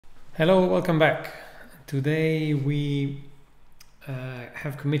Hello, welcome back. Today we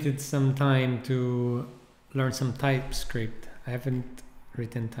have committed some time to learn some TypeScript. I haven't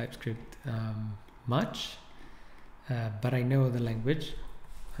written TypeScript much, but I know the language,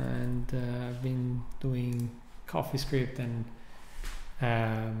 and I've been doing CoffeeScript and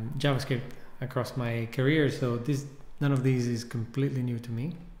JavaScript across my career, so none of these is completely new to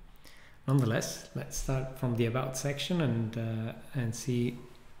me. Nonetheless, let's start from the About section and see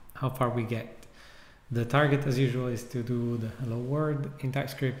how far we get. The target, as usual, is to do the hello world in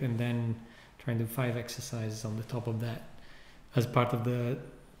TypeScript and then try and do 5 exercises on the top of that as part of the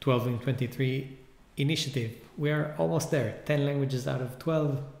 12 in 23 initiative. We are almost there. 10 languages out of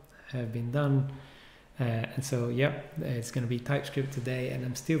 12 have been done. And so, yeah, it's going to be TypeScript today. And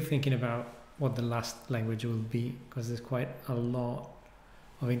I'm still thinking about what the last language will be, because there's quite a lot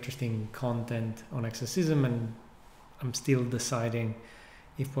of interesting content on Exercism, and I'm still deciding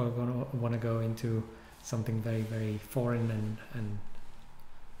if we're going to want to go into something very, very foreign and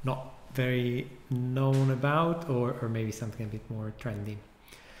not very known about, or maybe something a bit more trendy.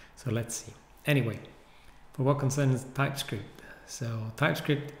 So let's see. Anyway, for what concerns TypeScript. So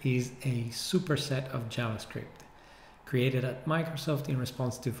TypeScript is a superset of JavaScript created at Microsoft in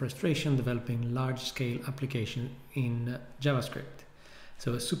response to frustration developing large-scale applications in JavaScript.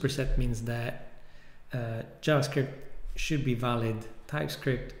 So a superset means that JavaScript should be valid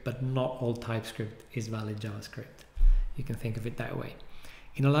TypeScript, but not all TypeScript is valid JavaScript. You can think of it that way.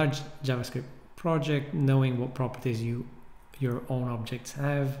 In a large JavaScript project, knowing what properties your own objects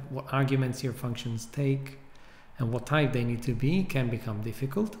have, what arguments your functions take, and what type they need to be can become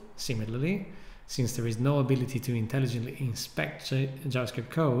difficult. Similarly, since there is no ability to intelligently inspect JavaScript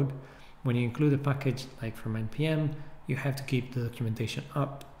code, when you include a package like from NPM, you have to keep the documentation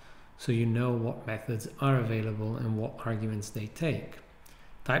up so you know what methods are available and what arguments they take.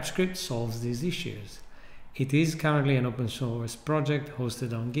 TypeScript solves these issues. It is currently an open source project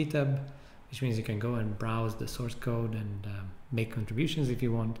hosted on GitHub, which means you can go and browse the source code and make contributions if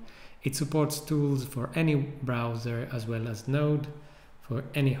you want. It supports tools for any browser as well as Node for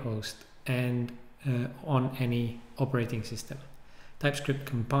any host and on any operating system. TypeScript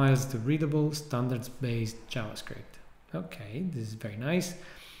compiles to readable, standards-based JavaScript. Okay, this is very nice.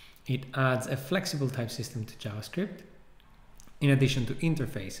 It adds a flexible type system to JavaScript, in addition to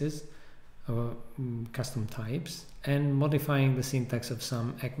interfaces, custom types, and modifying the syntax of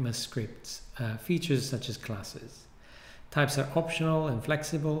some ECMAScript features such as classes. Types are optional and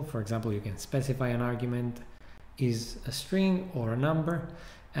flexible. For example, you can specify an argument is a string or a number,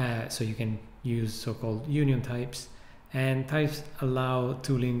 so you can use so-called union types. And types allow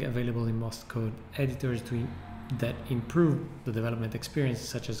tooling available in most code editors that improve the development experience,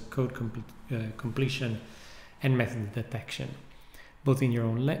 such as code completion and method detection, both in your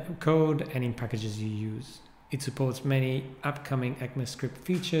own code and in packages you use. It supports many upcoming ECMAScript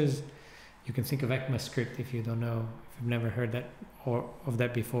features. You can think of ECMAScript, if you don't know, if you've never heard that or of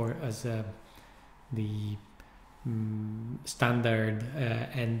that before, as the standard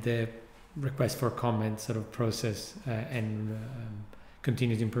and the request for comment sort of process and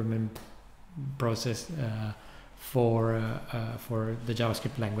continuous improvement process for the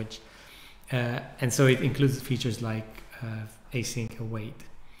JavaScript language, and so it includes features like async await.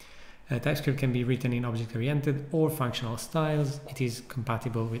 TypeScript can be written in object-oriented or functional styles. It is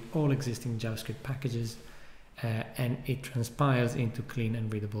compatible with all existing JavaScript packages, and it transpiles into clean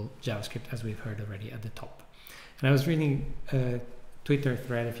and readable JavaScript, as we've heard already at the top. And I was reading a Twitter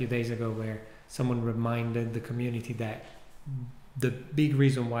thread a few days ago where someone reminded the community that the big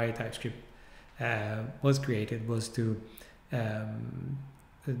reason why TypeScript was created was to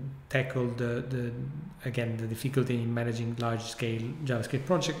tackle the difficulty in managing large-scale JavaScript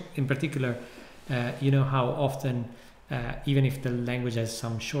project. In particular, you know how often, even if the language has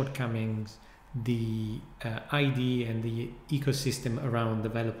some shortcomings, the ID and the ecosystem around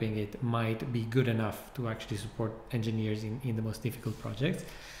developing it might be good enough to actually support engineers in the most difficult projects.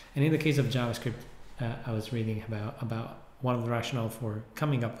 And in the case of JavaScript, I was reading about one of the rationale for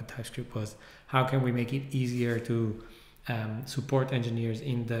coming up with TypeScript was how can we make it easier to support engineers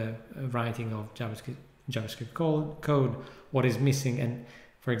in the writing of JavaScript code, what is missing. And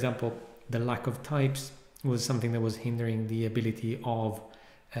for example, the lack of types was something that was hindering the ability of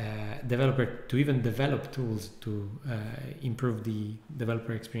developer to even develop tools to improve the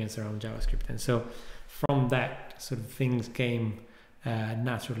developer experience around JavaScript. And so from that sort of things came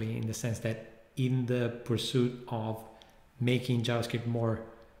naturally, in the sense that in the pursuit of making JavaScript more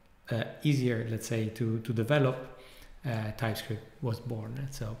easier, let's say, to develop, TypeScript was born.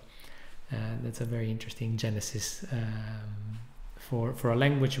 And so that's a very interesting genesis for a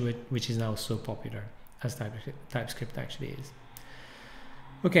language which is now so popular as TypeScript actually is.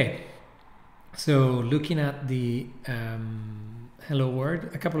 Okay, so looking at the hello world,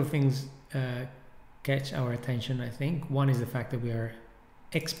 a couple of things catch our attention, I think. One is the fact that we are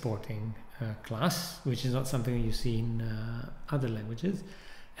exporting a class, which is not something you see in other languages.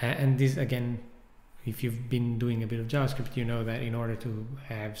 And this, again, if you've been doing a bit of JavaScript, you know that in order to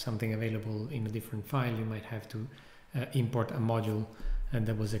have something available in a different file, you might have to import a module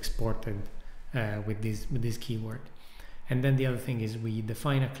that was exported with this keyword. And then the other thing is we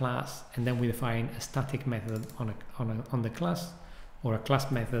define a class, and then we define a static method on the class, or a class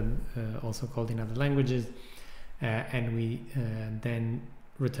method, also called in other languages, and we then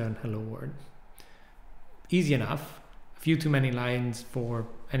return hello world. Easy enough. A few too many lines for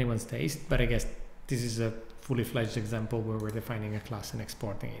anyone's taste, but I guess this is a fully fledged example where we're defining a class and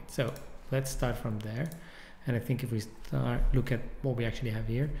exporting it. So let's start from there. And I think if we look at what we actually have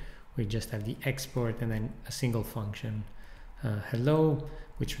here, we just have the export and then a single function, hello,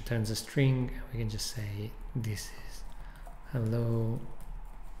 which returns a string. We can just say this is hello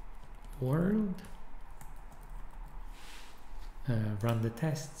world. Run the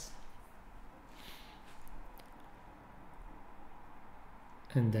tests.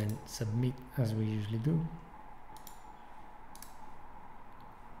 And then submit as we usually do.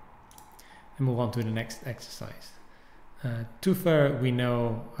 And move on to the next exercise. Too far we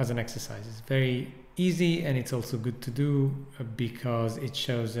know as an exercise. It's very easy, and it's also good to do because it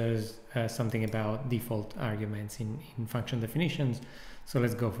shows us something about default arguments in function definitions. So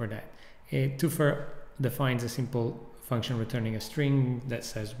let's go for that. Too far defines a simple function returning a string that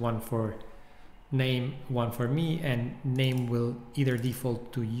says one for name, one for me, and name will either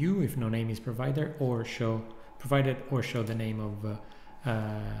default to you if no name is provided, or show the name of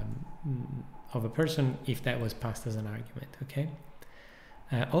a person if that was passed as an argument. Okay.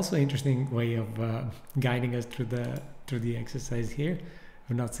 Also interesting way of guiding us through the exercise here.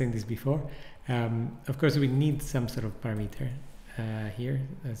 I've not seen this before. Of course, we need some sort of parameter here.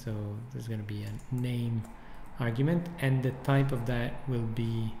 So there's going to be a name argument, and the type of that will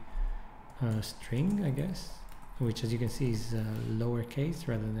be a string, I guess, which, as you can see, is lowercase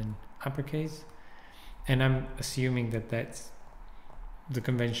rather than uppercase. And I'm assuming that that's the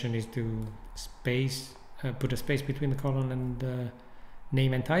convention is to put a space between the colon and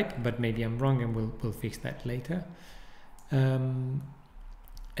name and type, but maybe I'm wrong, and we'll fix that later. And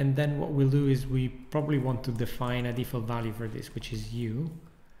then what we'll do is we probably want to define a default value for this, which is u,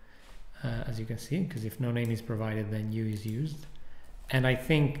 as you can see, because if no name is provided, then u is used. And I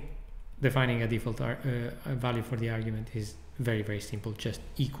think defining a default value for the argument is very, very simple, just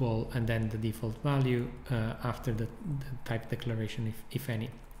equal and then the default value after the type declaration, if any.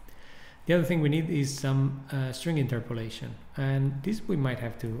 The other thing we need is some string interpolation, and this we might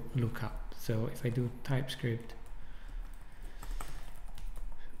have to look up. So if I do Typescript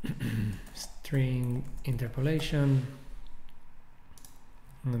string interpolation,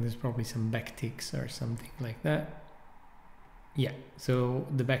 and there's probably some backticks or something like that. Yeah, so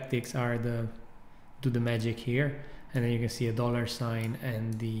the backticks are do the magic here, and then you can see a $sign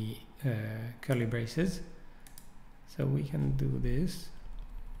and the curly braces. So we can do this.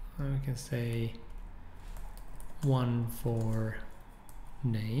 We can say one for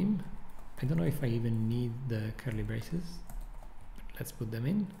name. I don't know if I even need the curly braces, but let's put them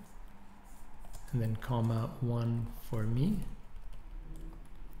in. And then comma one for me.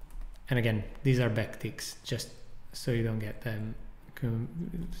 And again, these are backticks, just so you don't get them,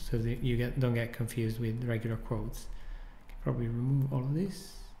 so that you don't get confused with regular quotes. You can probably remove all of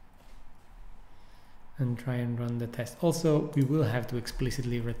this and try and run the test. Also, we will have to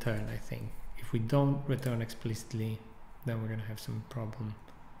explicitly return, I think. If we don't return explicitly, then we're going to have some problem.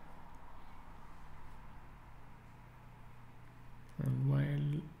 And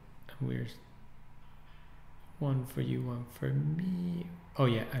while we're one for you, one for me. Oh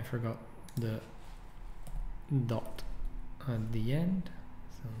yeah, I forgot the dot at the end.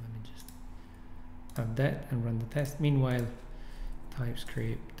 So let me just add that and run the test. Meanwhile,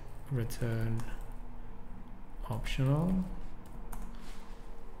 Typescript return optional.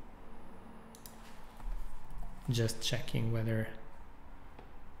 Just checking whether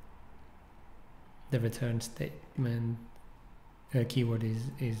the return statement keyword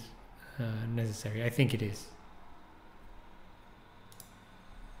is necessary. I think it is.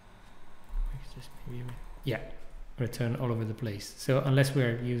 Just maybe, yeah, return all over the place. So unless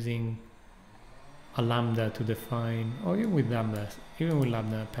we're using a lambda to define, or even with lambda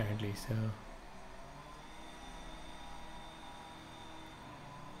apparently. So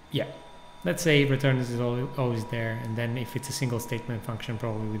yeah, let's say return is always there, and then if it's a single statement function,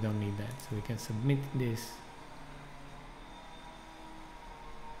 probably we don't need that. So we can submit this.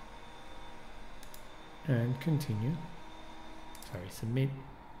 And continue. Sorry, submit.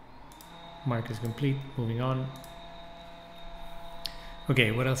 Mark is complete. Moving on.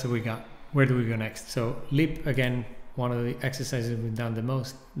 Okay, what else have we got? Where do we go next? So leap, again, one of the exercises we've done the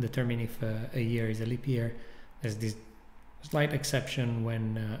most, determine if a year is a leap year. There's this slight exception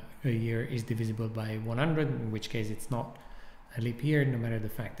when a year is divisible by 100, in which case it's not a leap year, no matter the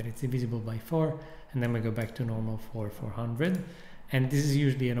fact that it's divisible by 4. And then we go back to normal for 400. And this is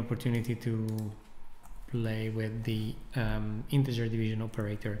usually an opportunity to play with the integer division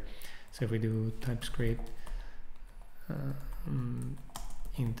operator. So if we do Typescript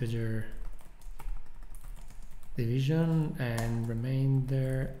integer division and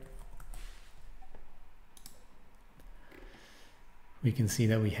remainder, we can see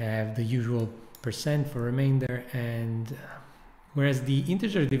that we have the usual percent for remainder, and whereas the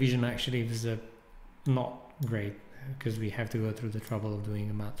integer division actually is not great because we have to go through the trouble of doing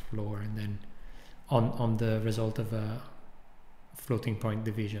a math floor and then on the result of a floating point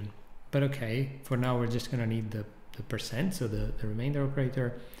division. But okay, for now we're just going to need the percent, so the remainder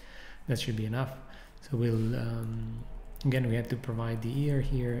operator. That should be enough. So we'll again, we have to provide the year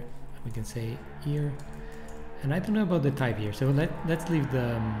here. We can say year, and I don't know about the type here, so let's leave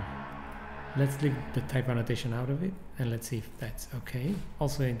the type annotation out of it, and let's see if that's okay.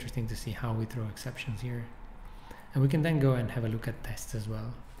 Also interesting to see how we throw exceptions here, and we can then go and have a look at tests as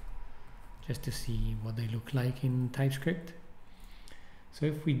well, just to see what they look like in Typescript. So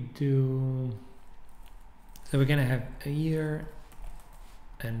if we do, so we're gonna have a year,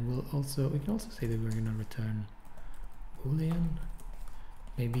 and we can also say that we're gonna return Boolean,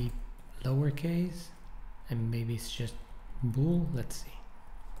 maybe lowercase, and maybe it's just bool. Let's see.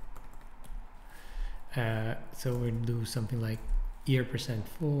 So we'll do something like year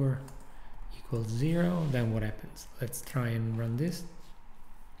 %4 equals 0. Then what happens? Let's try and run this.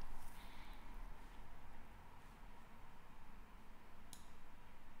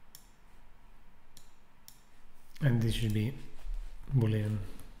 And this should be Boolean.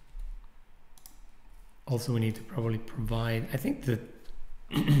 Also, we need to probably provide, I think that,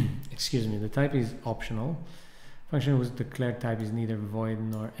 excuse me, the type is optional. Function whose declared type is neither void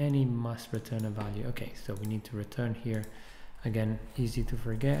nor any must return a value. Okay, so we need to return here. Again, easy to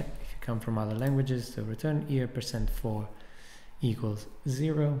forget if you come from other languages. So return year %4 equals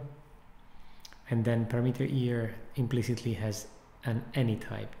 0. And then parameter year implicitly has an any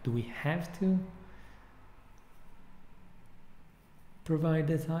type. Do we have to provide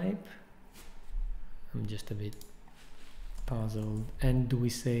the type? I'm just a bit puzzled. And do we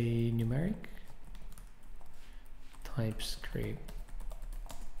say numeric? Typescript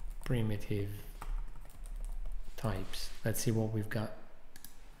primitive types. Let's see what we've got.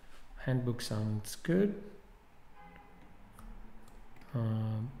 Handbook sounds good.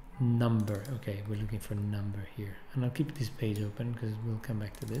 Number. Okay, we're looking for number here, and I'll keep this page open because we'll come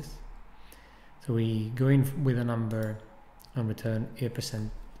back to this. So we go in with a number and return year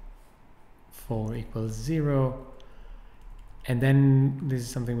 %4 equals 0. And then this is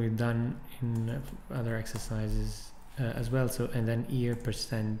something we've done in other exercises as well. So, and then year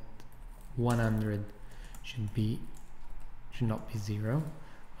 %100 should not be 0.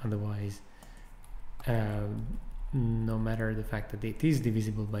 Otherwise, no matter the fact that it is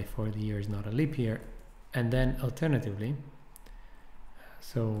divisible by 4, the year is not a leap year. And then alternatively,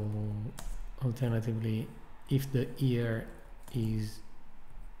 if the year is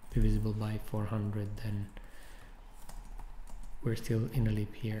divisible by 400, then we're still in a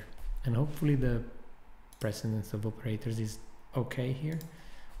leap year. And hopefully the precedence of operators is okay here.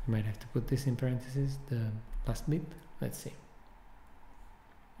 We might have to put this in parentheses, the last bit. Let's see.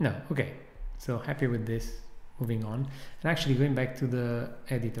 No, okay. So happy with this. Moving on. And actually going back to the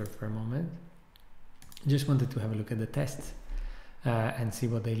editor for a moment, just wanted to have a look at the tests and see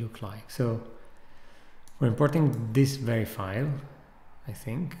what they look like. So we're importing this very file, I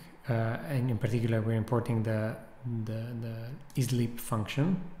think, and in particular we're importing the isLeap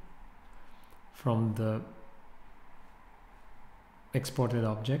function from the exported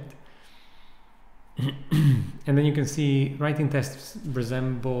object. And then you can see writing tests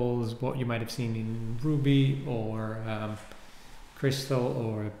resembles what you might have seen in Ruby or Crystal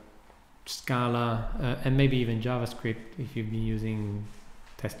or Scala, and maybe even JavaScript if you've been using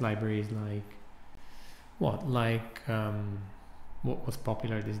test libraries like what was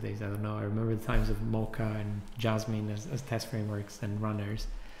popular these days. I don't know. I remember the times of Mocha and Jasmine as test frameworks and runners.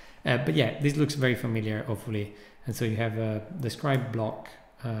 But yeah, this looks very familiar, hopefully. And so you have a describe block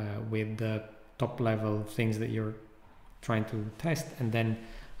with the top level things that you're trying to test, and then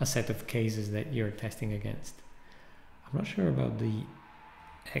a set of cases that you're testing against. I'm not sure about the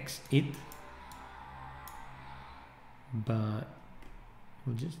exit, but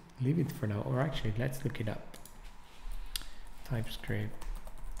we'll just leave it for now. Or actually, let's look it up. Typescript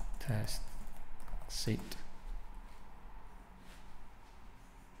test sit.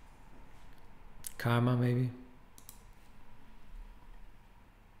 Karma, maybe.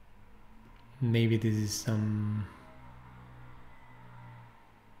 Maybe this is some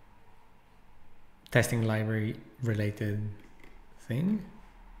testing library related thing.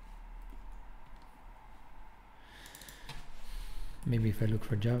 Maybe if I look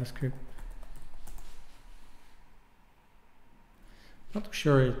for JavaScript. Not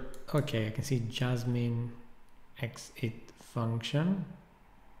sure. Okay, I can see Jasmine exit function.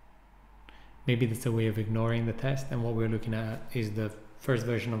 Maybe that's a way of ignoring the test, and what we're looking at is the first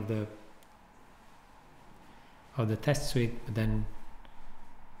version of the test suite, but then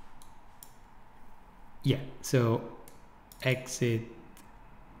yeah, so exit,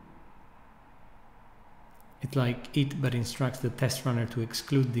 it's like it, but instructs the test runner to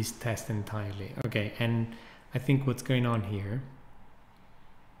exclude this test entirely. Okay, and I think what's going on here,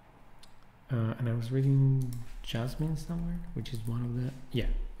 and I was reading Jasmine somewhere, which is one of the, yeah,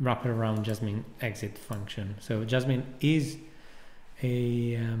 wrap it around Jasmine exit function. So Jasmine is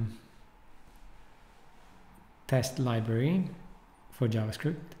a test library for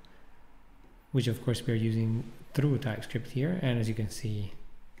JavaScript, which of course we're using through TypeScript here. And as you can see,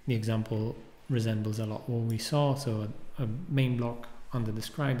 the example resembles a lot what we saw. So a main block on the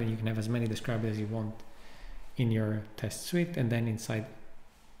described, and you can have as many described as you want in your test suite. And then inside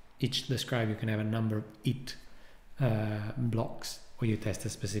each describe, you can have a number of it blocks where you test a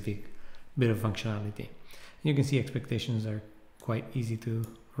specific bit of functionality. You can see expectations are quite easy to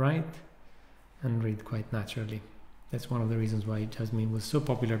write and read quite naturally. That's one of the reasons why Jasmine was so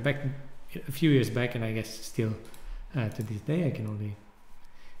popular back a few years back, and I guess still to this day, I can only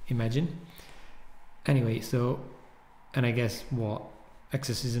imagine. Anyway, so, and I guess what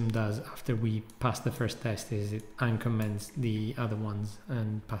Exercism does after we pass the first test is it uncommented the other ones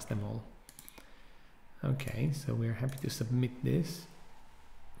and pass them all. Okay, so we're happy to submit this.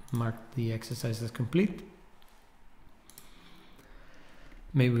 Mark the exercise as complete.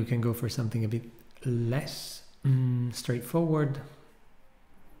 Maybe we can go for something a bit less straightforward.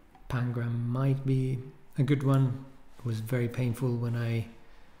 Pangram might be a good one. It was very painful when I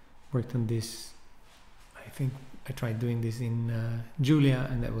worked on this. I think I tried doing this in Julia,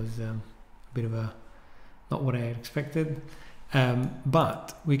 and that was a bit of a not what I had expected.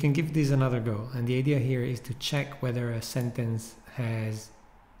 But we can give this another go. And the idea here is to check whether a sentence has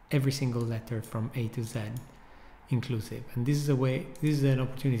every single letter from A to Z inclusive. And this is a way, this is an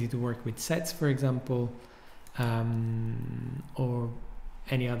opportunity to work with sets, for example, or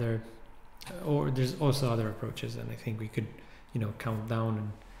any other, or there's also other approaches. And I think we could, you know, count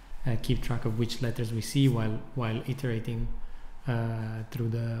down and keep track of which letters we see while iterating through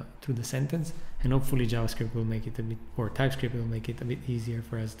the sentence. And hopefully JavaScript will make it a bit, or TypeScript will make it a bit easier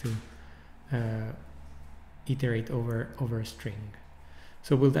for us to iterate over a string.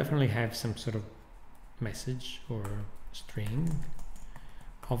 So we'll definitely have some sort of message or string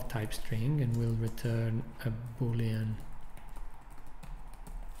of type string, and we'll return a boolean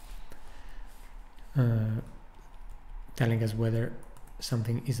telling us whether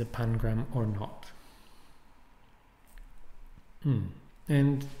something is a pangram or not.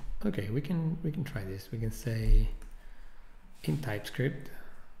 And okay, we can try this. We can say in TypeScript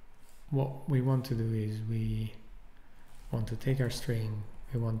what we want to do is we want to take our string,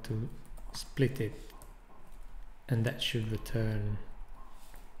 we want to split it, and that should return.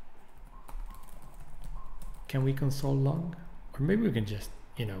 Can we console log? Or maybe we can just,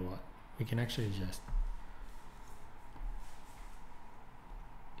 you know what, we can actually just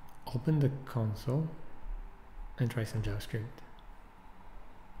open the console and try some JavaScript.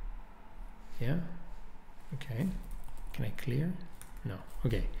 Yeah, okay. Can I clear? No,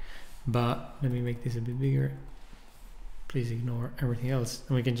 okay. But let me make this a bit bigger. Please ignore everything else.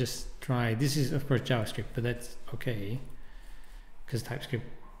 And we can just try, this is of course JavaScript, but that's okay, because TypeScript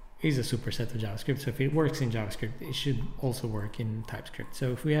is a superset of JavaScript. So if it works in JavaScript, it should also work in TypeScript.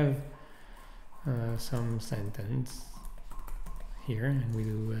 So if we have some sentence here and we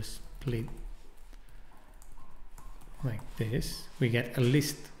do a split like this, we get a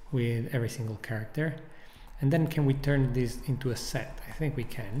list with every single character. And then can we turn this into a set? I think we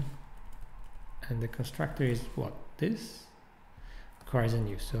can. And the constructor is what? This requires a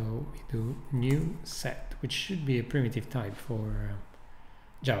new. So we do new set, which should be a primitive type for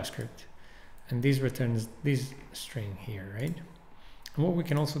JavaScript, and this returns this string here, right? And what we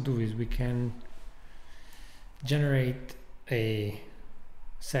can also do is we can generate a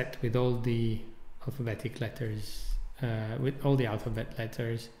set with all the alphabetic letters, with all the alphabet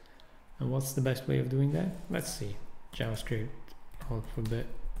letters. And what's the best way of doing that? Let's see. JavaScript alphabet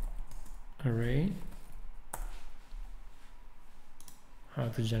array. How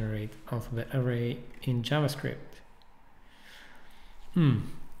to generate alphabet array in JavaScript.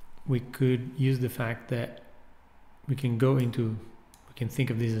 We could use the fact that we can go into, we can think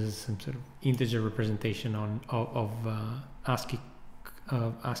of this as some sort of integer representation of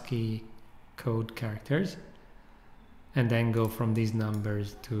ASCII code characters, and then go from these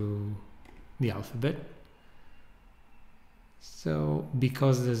numbers to the alphabet. So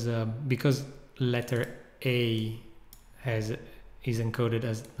because because letter A is encoded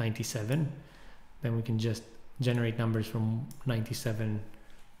as 97, then we can just generate numbers from 97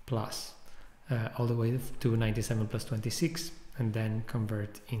 plus all the way to 97 plus 26, and then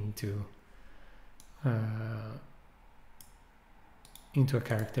convert into a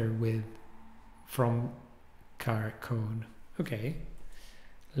character from car code. Okay,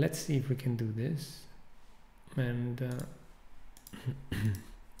 let's see if we can do this. And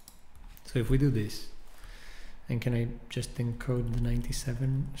so if we do this, and can I just encode the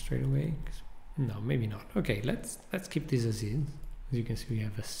 97 straight away? No, maybe not. Okay, let's keep this as is. As you can see, we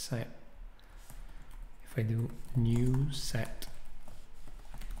have a set. If I do new set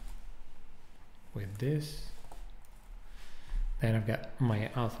with this, then I've got my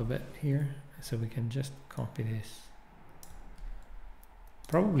alphabet here. So we can just copy this.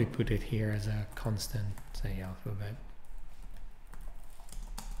 Probably put it here as a constant, say alphabet.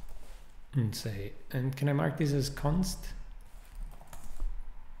 And can I mark this as const?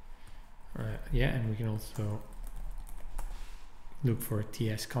 Yeah, and we can also look for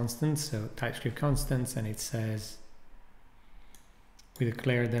TS constants, so TypeScript constants, and it says we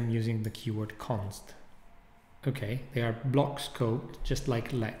declare them using the keyword const. Okay, they are block scoped, just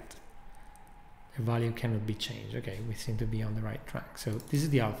like let. The value cannot be changed. Okay, we seem to be on the right track. So this is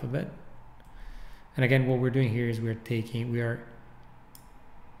the alphabet, and again, what we're doing here is I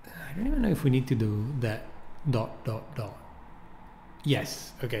don't even know if we need to do that dot dot dot.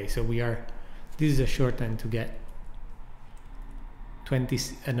 Yes, okay, so this is a shorthand to get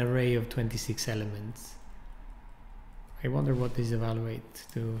an array of 26 elements. I wonder what this evaluates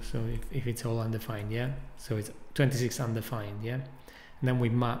to. So if it's all undefined, yeah, so it's 26 undefined, yeah, and then we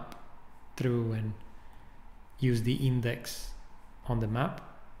map through and use the index on the map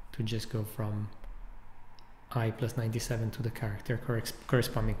to just go from I plus 97 to the character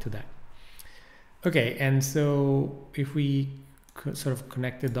corresponding to that. Okay, and so if we sort of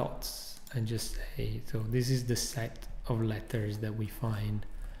connect the dots and just say, so this is the set of letters that we find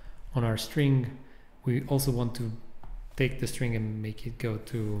on our string. We also want to take the string and make it go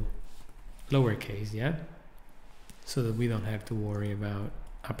to lowercase, yeah, so that we don't have to worry about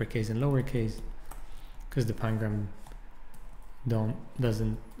uppercase and lowercase, because the Pangram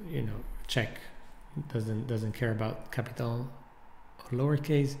doesn't care about capital or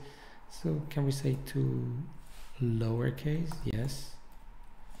lowercase. So can we say to lowercase? Yes.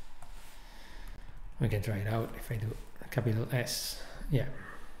 We can try it out if I do a capital S. Yeah.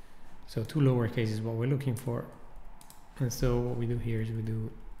 So to lowercase is what we're looking for. And so what we do here is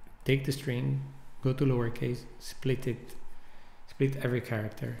take the string, go to lowercase, split every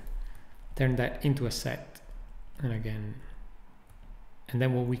character, turn that into a set, and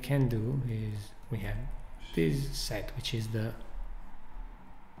then what we can do is we have this set, which is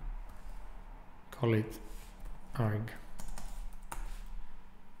call it arg,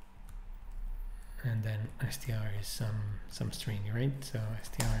 and then str is some string, right? So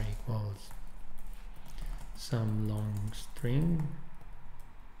str equals some long string,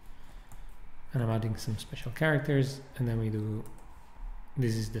 and I'm adding some special characters, and then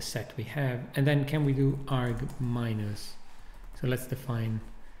this is the set we have, and then can we do arg minus? So let's define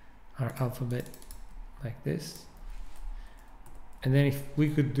our alphabet like this, and then if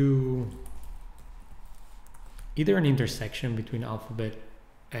we could do either an intersection between alphabet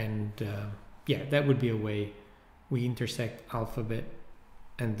and yeah, that would be a way. We intersect alphabet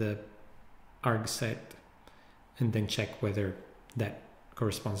and the arg set, and then check whether that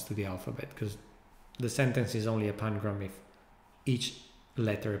corresponds to the alphabet, because the sentence is only a pangram if each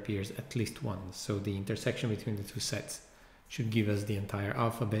letter appears at least once. So the intersection between the two sets should give us the entire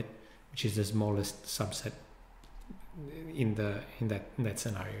alphabet, which is the smallest subset in that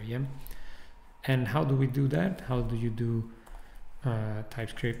scenario. Yeah. And how do we do that? How do you do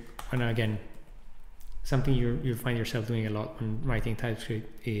TypeScript? And again, something you find yourself doing a lot when writing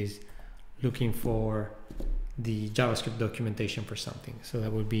TypeScript is looking for the JavaScript documentation for something. So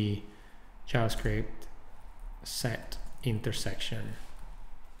that would be JavaScript set intersection.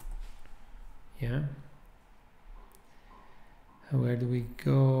 Yeah. Where do we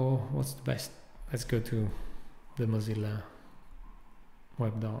go? What's the best? Let's go to the Mozilla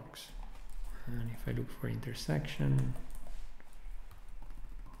web docs. And if I look for intersection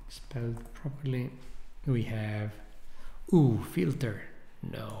spelled properly, we have filter.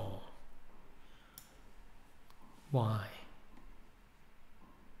 No. Why?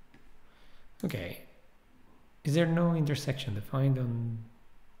 Okay. Is there no intersection defined on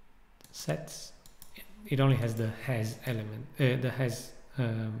sets? It only has the has element, the has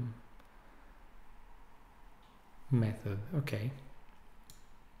method. Okay.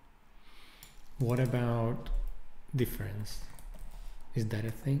 What about difference? Is that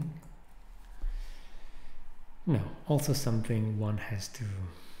a thing? No, also something one has to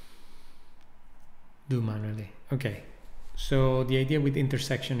do manually. Okay, so the idea with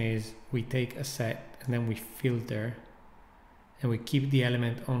intersection is we take a set and then we filter and we keep the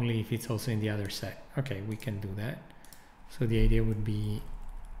element only if it's also in the other set. Okay, we can do that. So the idea would be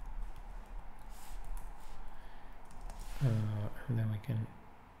and then we can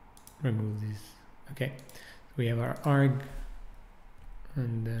remove this. Okay, we have our arg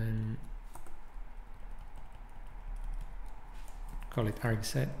and then call it arg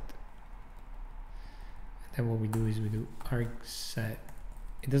set. And then what we do is we do arg set.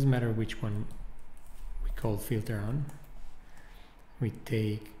 It doesn't matter which one we call filter on. We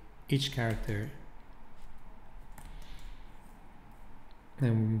take each character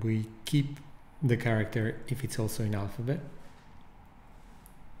and we keep the character if it's also in alphabet.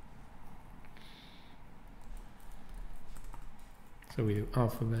 So we do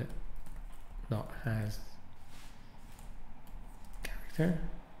alphabet dot has character.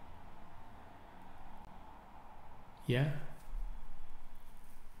 Yeah.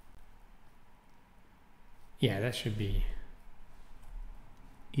 Yeah, that should be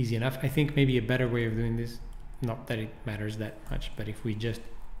easy enough. I think maybe a better way of doing this, not that it matters that much, but if we just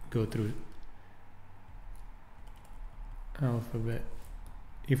go through alphabet,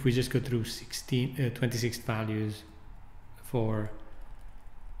 if we just go through 26 values for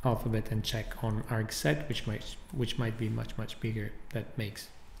alphabet and check on arg set, which might be much bigger, that makes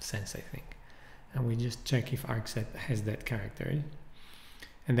sense, I think. And we just check if arg set has that character,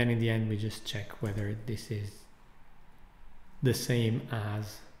 and then in the end we just check whether this is the same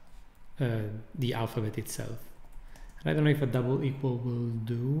as the alphabet itself. And I don't know if a double equal will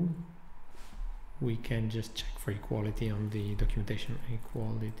do. We can just check for equality on the documentation,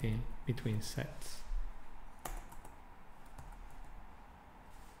 equality between sets.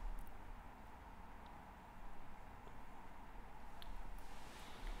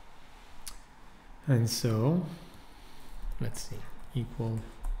 And so let's see, equal.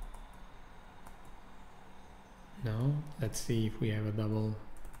 No, let's see if we have a double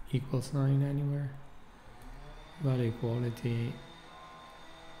equal sign anywhere. But equality.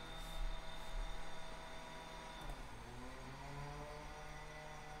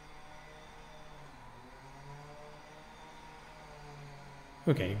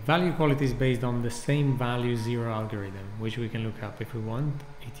 Okay, value equality is based on the same value zero algorithm, which we can look up if we want.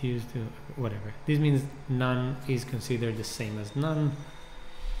 It used to whatever. This means none is considered the same as none,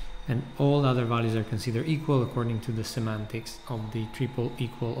 and all other values are considered equal according to the semantics of the triple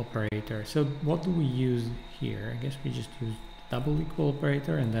equal operator. So what do we use here? I guess we just use double equal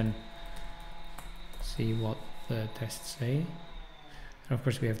operator and then see what the tests say. And of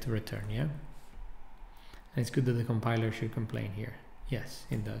course we have to return, yeah? And it's good that the compiler should complain here. Yes,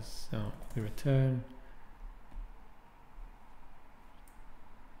 it does. So we return.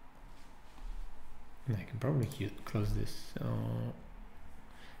 And I can probably close this. So,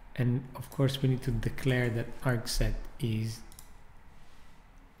 and of course we need to declare that arg set is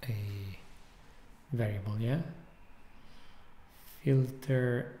a variable, yeah?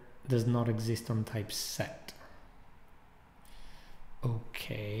 Filter does not exist on type set.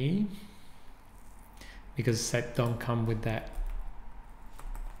 Okay. Because set don't come with that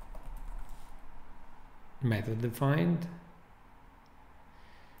method defined.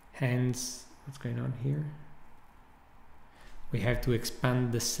 Hence, what's going on here? We have to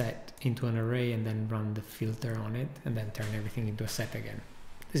expand the set into an array and then run the filter on it and then turn everything into a set again.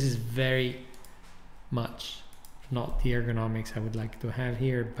 This is very much not the ergonomics I would like to have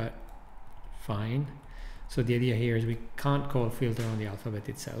here, but fine. So the idea here is we can't call filter on the alphabet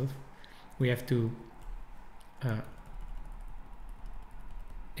itself. We have to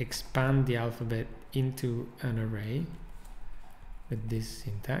expand the alphabet into an array with this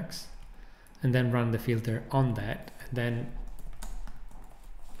syntax, and then run the filter on that, and then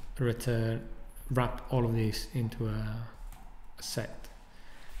wrap all of this into a set.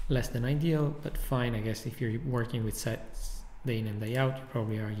 Less than ideal, but fine, I guess. If you're working with sets day in and day out, you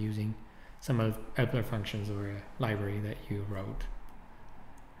probably are using some helper functions or a library that you wrote.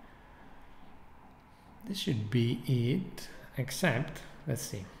 This should be it, except, let's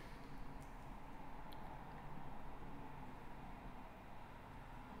see.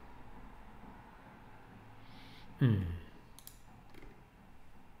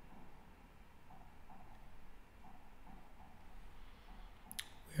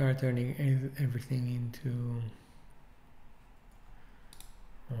 We are turning everything into,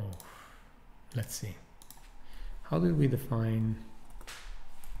 let's see. How did we define?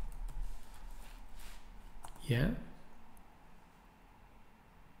 Yeah.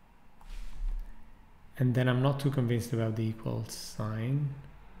 And then I'm not too convinced about the equal sign.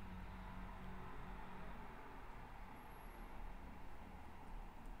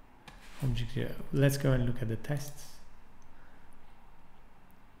 Object, yeah. Let's go and look at the tests.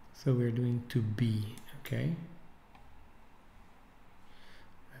 So we're doing to be, okay.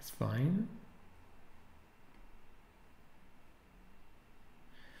 That's fine.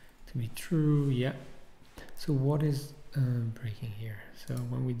 To be true, yeah. So what is breaking here? So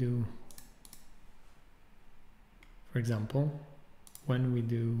when we do, for example, when we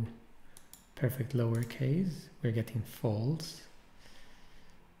do perfect lowercase, we're getting false.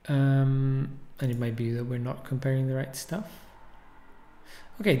 And it might be that we're not comparing the right stuff.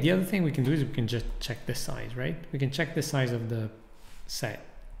 Okay, the other thing we can do is we can just check the size, right? We can check the size of the set.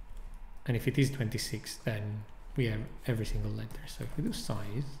 And if it is 26, then we have every single letter. So if we do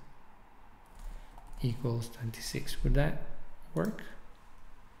size equals 26, would that work?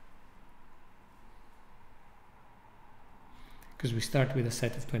 Because we start with a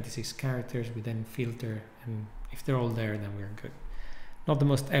set of 26 characters, we then filter, and if they're all there, then we're good. Not the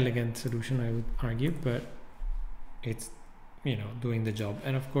most elegant solution, I would argue, but it's, you know, doing the job.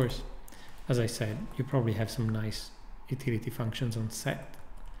 And of course, as I said, you probably have some nice utility functions on set,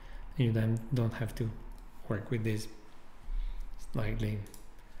 and you then don't have to work with this slightly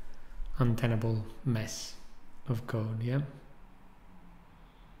untenable mess of code. Yeah.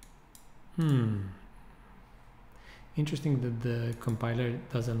 Interesting that the compiler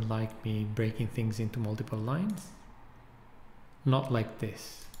doesn't like me breaking things into multiple lines. Not like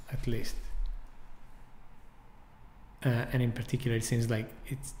this, at least. And in particular, it seems like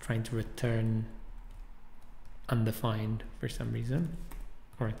it's trying to return undefined for some reason,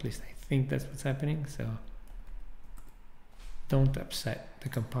 or at least I think that's what's happening. So don't upset the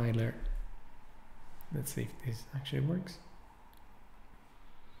compiler. Let's see if this actually works.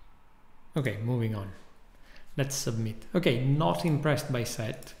 Okay, moving on. Let's submit. Okay, not impressed by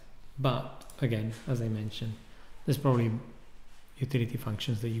set, but again, as I mentioned, there's probably utility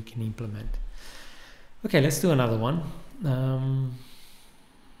functions that you can implement. Okay, let's do another one.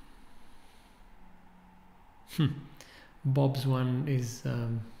 Bob's one is a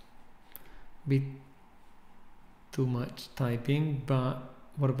bit too much typing, but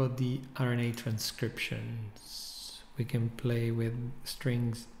what about the RNA transcriptions? We can play with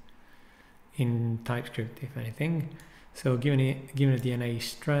strings in Typescript, if anything. So given a DNA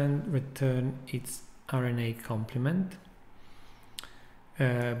strand, return its RNA complement.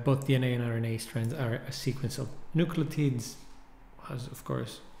 Both DNA and RNA strands are a sequence of nucleotides, as of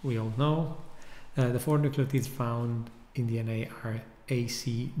course we all know. The 4 nucleotides found in DNA are A,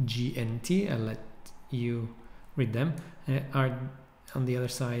 C, G, and T. I'll let you read them. Are on the other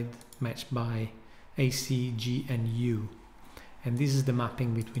side matched by A, C, G, and U. And this is the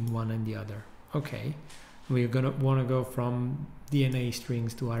mapping between one and the other. Okay, we're gonna want to go from DNA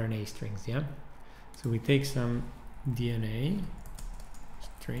strings to RNA strings, yeah? So we take some DNA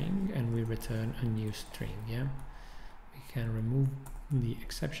string and we return a new string, yeah? We can remove the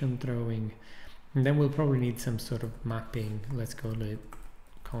exception throwing, and then we'll probably need some sort of mapping. Let's call it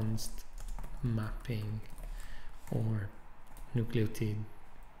const mapping or nucleotide,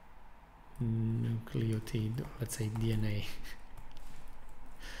 let's say DNA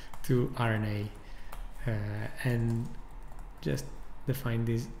to RNA, and just define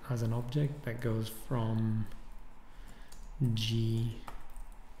this as an object that goes from G.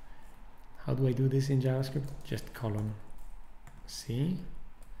 How do I do this in JavaScript? Just column C,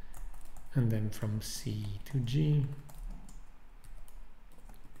 and then from C to G,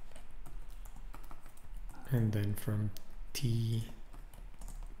 and then from T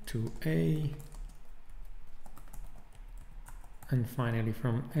to A, and finally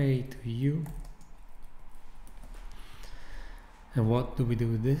from A to U. And what do we do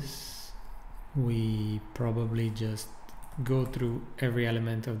with this? We probably just go through every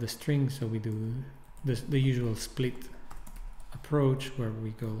element of the string. So we do the usual split approach where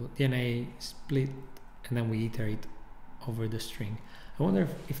we go DNA, split, and then we iterate over the string. I wonder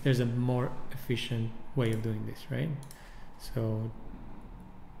if there's a more efficient way of doing this, right? So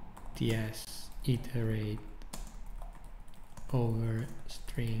ts iterate over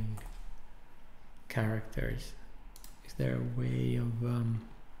string characters. Is there a way of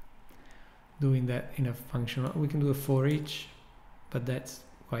doing that in a function? We can do a for each, but that's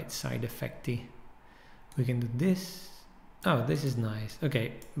quite side effecty. We can do this. Oh, this is nice.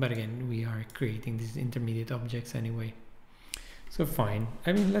 Okay, but again, we are creating these intermediate objects anyway. So fine.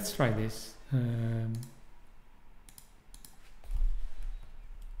 I mean, let's try this.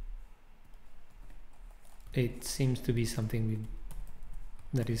 It seems to be something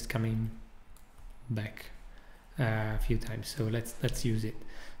that is coming back a few times. So let's use it.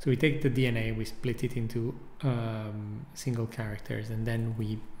 So we take the DNA, we split it into single characters, and then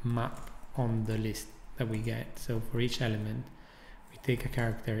we map on the list that we get. So for each element, we take a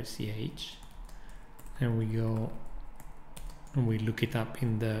character ch, and we go and we look it up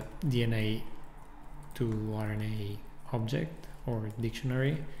in the DNA to RNA object or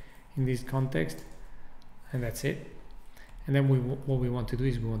dictionary in this context, and that's it. And then what we want to do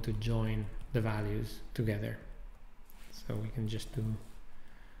is we want to join the values together. So we can just do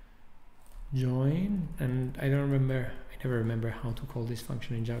join, and I never remember how to call this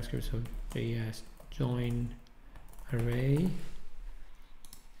function in JavaScript. So JS join array.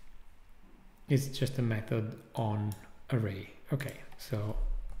 It's just a method on array. Okay, so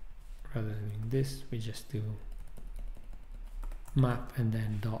rather than doing this, we just do map and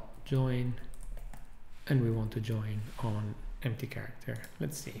then dot join, and we want to join on empty character.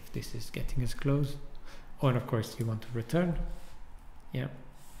 Let's see if this is getting us close. Oh, and of course you want to return. Yeah.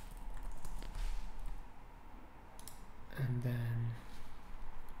 And then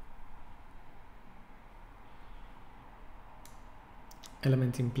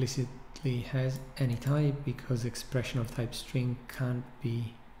element implicitly has any type because expression of type string can't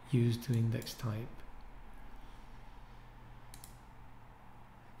be used to index type.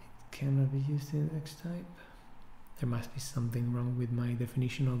 It cannot be used to index type. There must be something wrong with my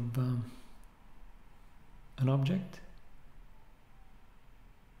definition of an object.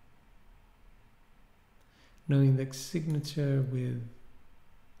 No index signature with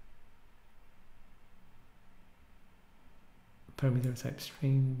parameter type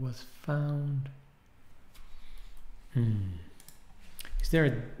string was found. Is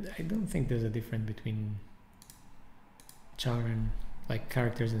there I don't think there's a difference between char and like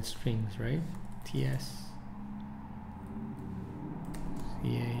characters and strings, right? TS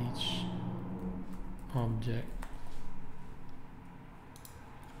ch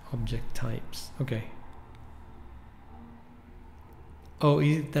object types. Okay. Oh,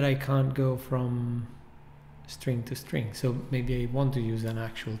 is it that I can't go from string to string? So maybe I want to use an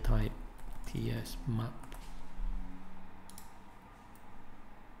actual type. TS map.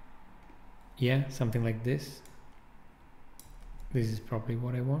 Yeah, something like this. This is probably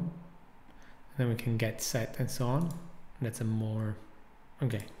what I want. And then we can get set and so on. That's a more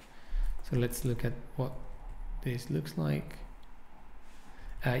okay. So let's look at what this looks like.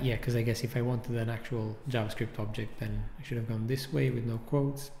 Yeah, because I guess if I wanted an actual JavaScript object, then I should have gone this way with no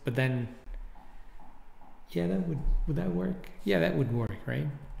quotes. But then, yeah, that would that work? Yeah, that would work, right?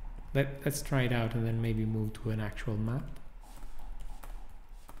 Let's try it out and then maybe move to an actual map,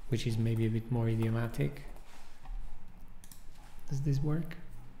 which is maybe a bit more idiomatic. Does this work?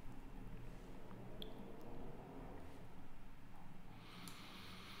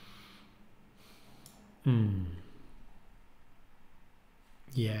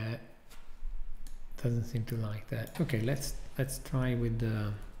 Yeah, doesn't seem to like that. Okay, let's try with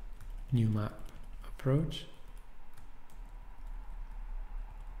the new map approach.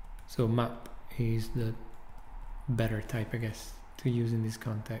 So map is the better type, I guess, to use in this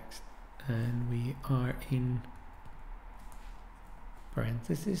context, and we are in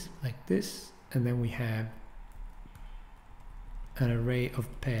parentheses like this, and then we have an array of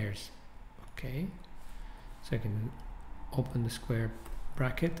pairs. Okay, so I can open the square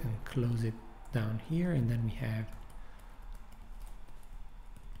bracket and close it down here, and then we have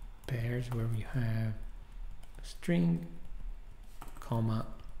pairs where we have a string, comma,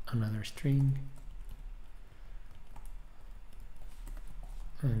 another string,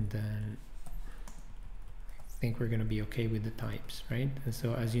 and then I think we're going to be okay with the types, right? And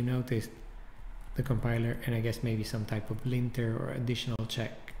so as you noticed, the compiler, and I guess maybe some type of linter or additional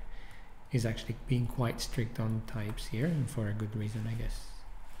check is actually being quite strict on types here, and for a good reason, I guess.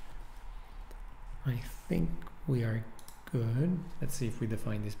 I think we are good. Let's see if we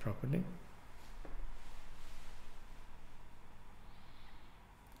define this properly.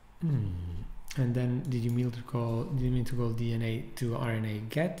 And then did you mean to call DNA to RNA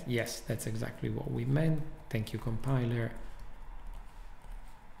get? Yes, that's exactly what we meant. Thank you, compiler.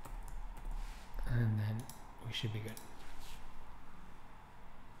 And then we should be good.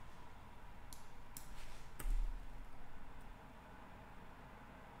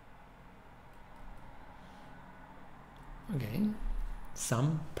 Okay,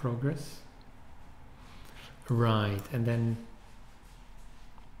 some progress. Right, and then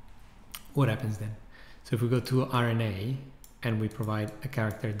what happens then? So if we go to RNA and we provide a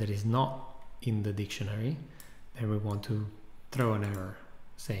character that is not in the dictionary, then we want to throw an error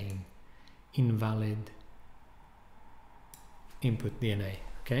saying invalid input DNA,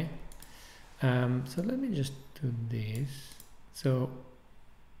 okay? So let me just do this. So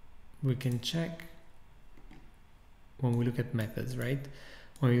we can check when we look at methods, right?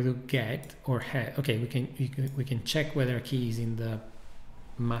 When we look get or has, okay, we can check whether a key is in the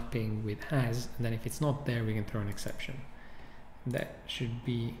mapping with has, and then if it's not there, we can throw an exception. That should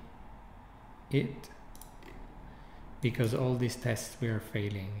be it, because all these tests we are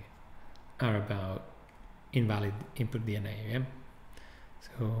failing are about invalid input DNA. Yeah?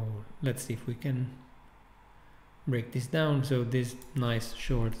 So let's see if we can break this down. So this nice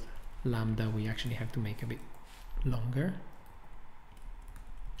short lambda we actually have to make a bit longer,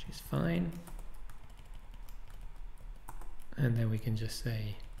 which is fine. And then we can just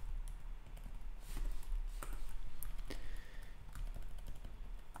say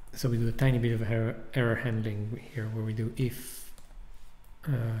so we do a tiny bit of error handling here, where we do if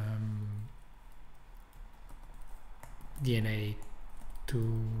DNA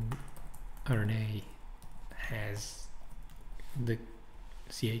to RNA has the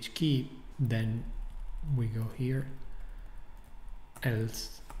CH key, then we go here,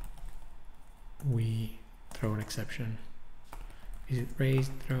 else we throw an exception. Is it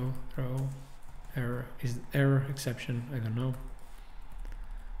raised, throw, error? Is it error, exception? I don't know.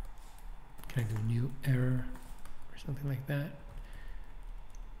 Can I do new error or something like that?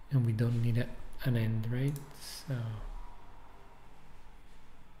 And we don't need an end, right? So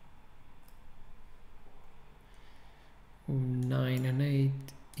nine and 8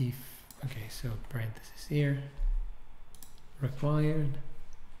 if, okay, so parenthesis here, required,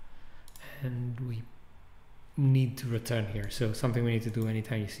 and we need to return here. So something we need to do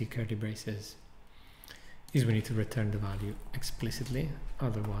anytime you see curly braces is we need to return the value explicitly,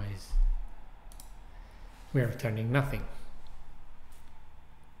 otherwise we are returning nothing.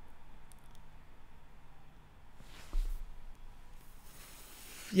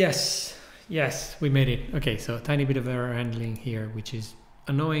 Yes, we made it. Okay, so a tiny bit of error handling here, which is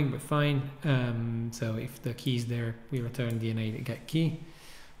annoying but fine. So if the key is there, we return DNA get key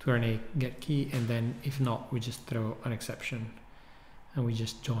to RNA get key, and then if not, we just throw an exception and we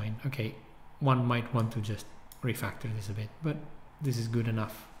just join. Okay, one might want to just refactor this a bit, but this is good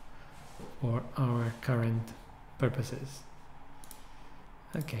enough for our current purposes.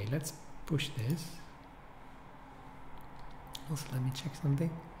 Okay, let's push this. Also, let me check something.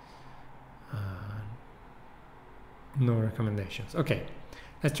 No recommendations. Okay,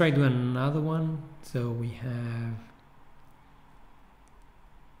 let's try do another one. So we have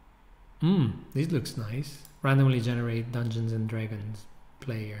this looks nice. Randomly generate Dungeons and Dragons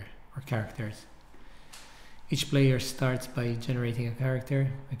player or characters. Each player starts by generating a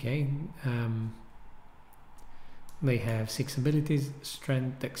character. Okay, they have 6 abilities: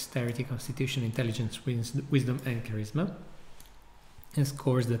 strength, dexterity, constitution, intelligence, wisdom, and charisma, and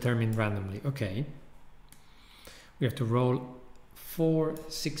scores determined randomly. Okay, we have to roll 4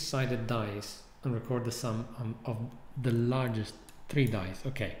 6-sided dice and record the sum of the largest 3 dice.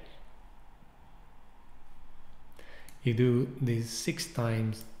 Okay, you do these 6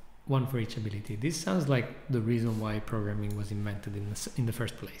 times, 1 for each ability. This sounds like the reason why programming was invented in the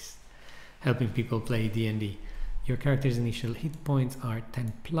first place, helping people play D&D. Your character's initial hit points are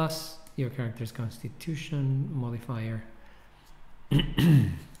 10 plus. Your character's constitution modifier.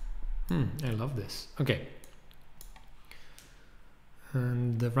 I love this. Okay.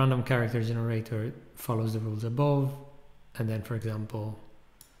 And the random character generator follows the rules above. And then, for example,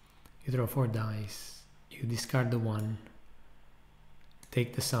 you throw 4 dice, you discard the 1,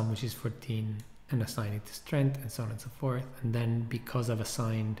 take the sum, which is 14, and assign it to strength, and so on and so forth. And then, because I've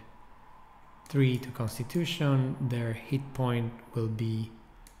assigned 3 to constitution, their hit point will be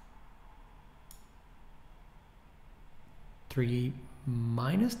 3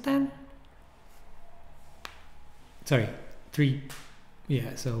 minus 10? Sorry, 3,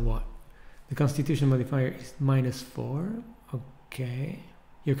 yeah, so what? The constitution modifier is -4, okay.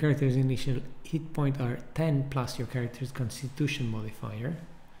 Your character's initial hit point are 10 plus your character's constitution modifier,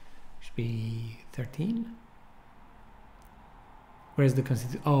 should be 13. Whereas the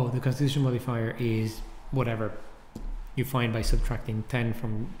constitution modifier is whatever you find by subtracting 10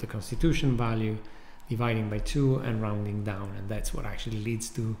 from the constitution value, dividing by 2 and rounding down, and that's what actually leads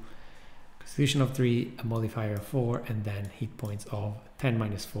to constitution of 3, a modifier of 4, and then hit points of 10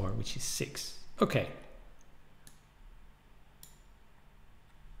 minus 4, which is 6. Okay.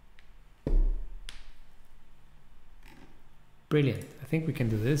 Brilliant. I think we can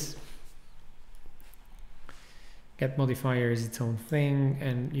do this. Get modifier is its own thing,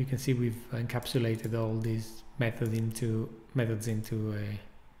 and you can see we've encapsulated all these methods into a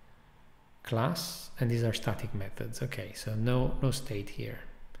class, and these are static methods. Okay, so no state here,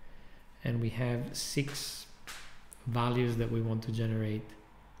 and we have 6 values that we want to generate.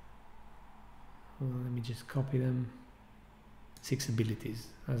 Well, let me just copy them. 6 abilities,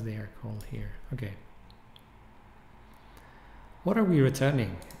 as they are called here. Okay. What are we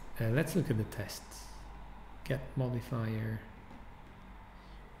returning? Let's look at the tests. Get modifier.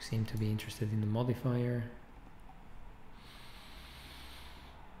 We seem to be interested in the modifier.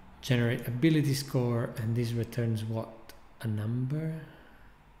 Generate ability score, and this returns what? A number?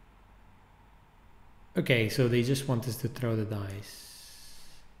 Okay, so they just want us to throw the dice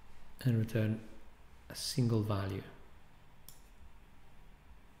and return a single value.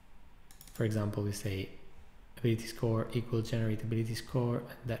 For example, we say ability score equals generate ability score,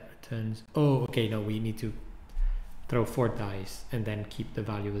 and that returns, oh, okay, no, we need to throw 4 dice and then keep the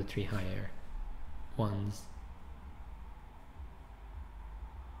value of the 3 higher ones.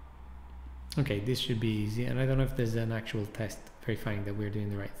 Okay, this should be easy, and I don't know if there's an actual test verifying that we're doing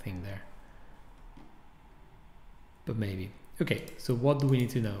the right thing there, but maybe. Okay, so what do we need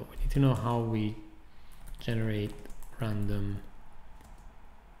to know? We need to know how we generate random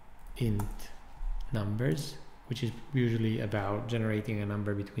int numbers, which is usually about generating a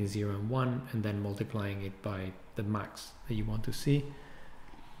number between 0 and 1 and then multiplying it by the max that you want to see,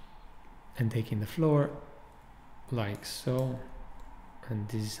 and taking the floor like so. And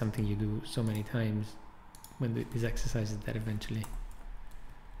this is something you do so many times when these exercises that eventually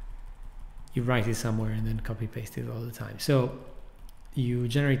you write it somewhere and then copy paste it all the time. So you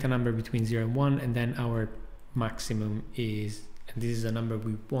generate a number between 0 and 1, and then our maximum is, and this is a number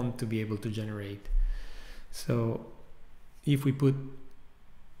we want to be able to generate. So if we put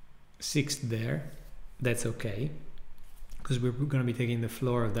 6 there, that's okay, because we're going to be taking the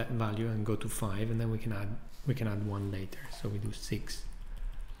floor of that value and go to 5, and then we can add 1 later. So we do 6,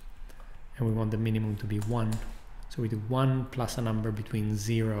 and we want the minimum to be 1, so we do 1 plus a number between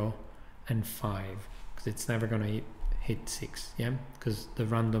 0 and 5, because it's never going to hit 6, yeah, because the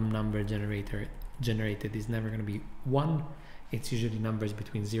random number generated is never going to be 1. It's usually numbers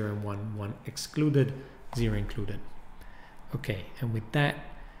between 0 and 1, 1 excluded, 0 included. Okay, and with that,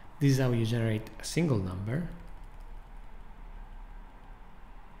 this is how you generate a single number,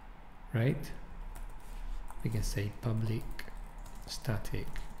 right? We can say public static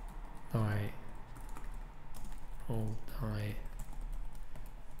die roll die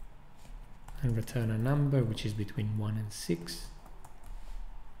and return a number which is between 1 and 6.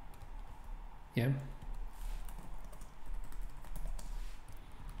 Yeah.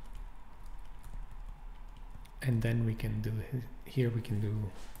 And then we can do here, we can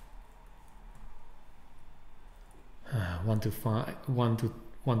do 1 to 5, 1 to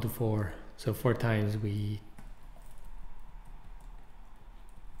 4. So 4 times we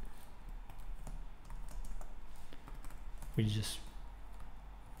just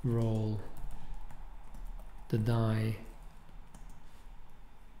roll the die.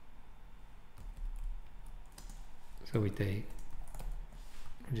 So we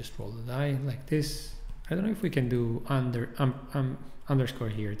just roll the die like this. I don't know if we can do underscore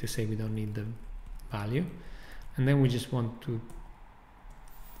here to say we don't need the value, and then we just want to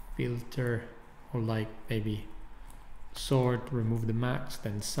filter, or like maybe sort, remove the max,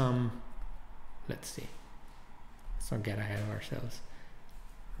 then sum. Let's see, let's not get ahead of ourselves.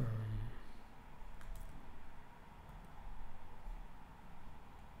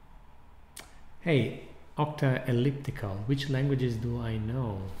 Hey, Octa Elliptical, which languages do I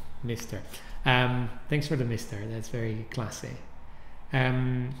know, mister? Thanks for the mister, that's very classy.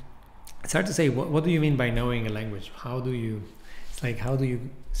 It's hard to say, what do you mean by knowing a language? How do you, it's like, how do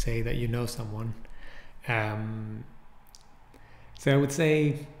you say that you know someone? So I would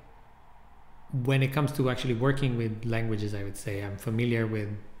say when it comes to actually working with languages, I would say I'm familiar with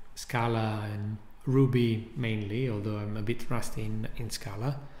Scala and Ruby mainly, although I'm a bit rusty in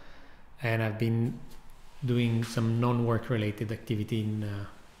Scala, and I've been doing some non-work related activity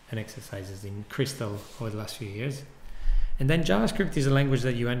and exercises in Crystal over the last few years. And then JavaScript is a language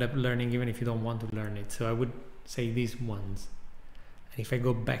that you end up learning even if you don't want to learn it. So I would say these ones. And if I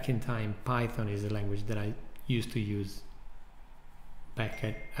go back in time, Python is a language that I used to use back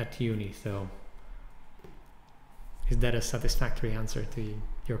at uni. So is that a satisfactory answer to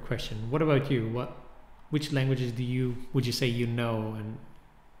your question? What about you? Which languages would you say you know and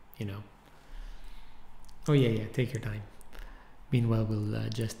you know? Oh yeah, take your time. Meanwhile, we'll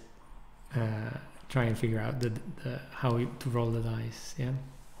just try and figure out how to roll the dice. Yeah,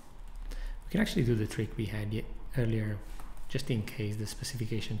 we can actually do the trick we had earlier, just in case the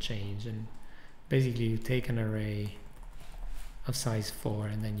specification changed. And basically, you take an array of size 4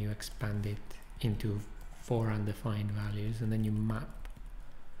 and then you expand it into 4 undefined values, and then you map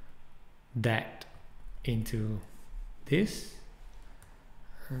that into this,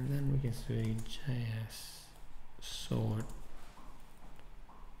 and then we can say JS sort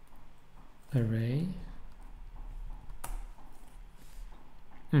array.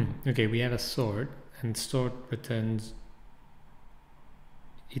 Okay, we have a sort, and sort returns,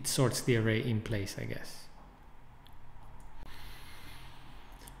 it sorts the array in place, I guess.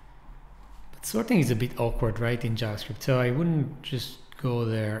 But sorting is a bit awkward, right, in JavaScript, so I wouldn't just go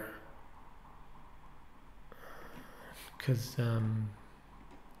there, because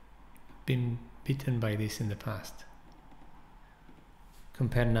been bitten by this in the past.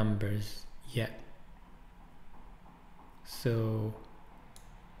 Compare numbers, yeah. So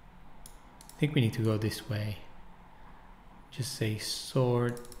I think we need to go this way. Just say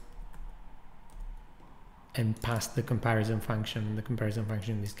sort and pass the comparison function. The comparison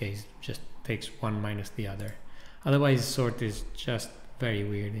function in this case just takes one minus the other. Otherwise, sort is just very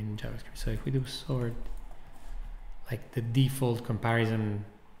weird in JavaScript. So if we do sort, like the default comparison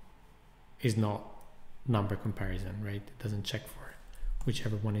is not number comparison, right? It doesn't check for it,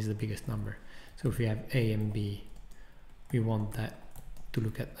 whichever one is the biggest number. So if we have A and B, we want that to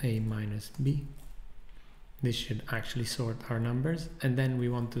look at A minus B. This should actually sort our numbers, and then we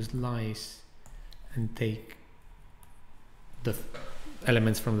want to slice and take the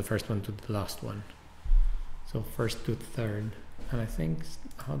elements from the first one to the last one. So first to third, and I think,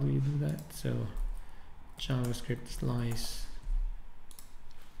 how do you do that? So JavaScript slice,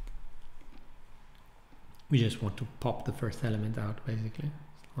 we just want to pop the first element out, basically.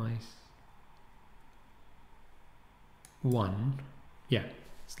 Slice 1, yeah,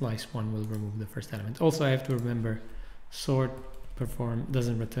 slice 1 will remove the first element. Also, I have to remember sort perform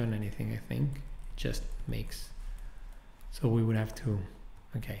doesn't return anything, I think, it just makes. So we would have to,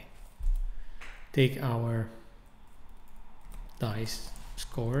 okay, take our dice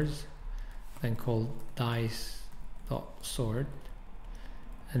scores, then call dice.sort,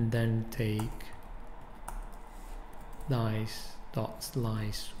 and then take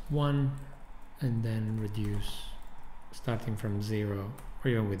dice.slice1, and then reduce starting from 0 or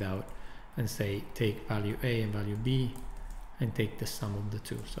even without, and say take value A and value B and take the sum of the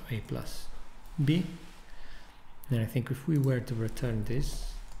two, so A plus B. And I think if we were to return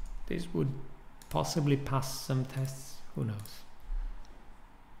this, this would possibly pass some tests, who knows.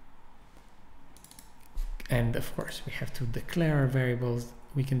 And of course we have to declare our variables.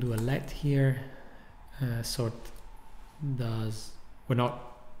 We can do a let here. Sort does, we're not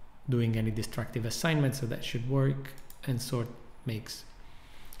doing any destructive assignment, so that should work. And sort makes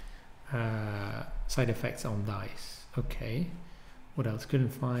side effects on dice. Okay, what else?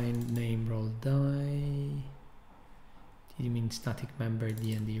 Couldn't find name roll die. Do you mean static member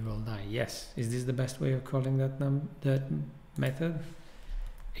D&D roll die? Yes. Is this the best way of calling that that method?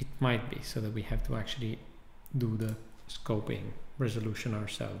 It might be, so that we have to actually do the scoping resolution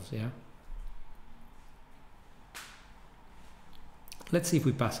ourselves. Yeah. Let's see if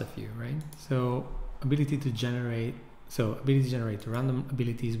we pass a few, right? So ability to generate random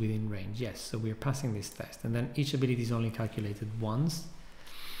abilities within range. Yes, so we're passing this test, and then each ability is only calculated once.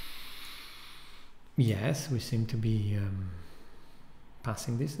 Yes, we seem to be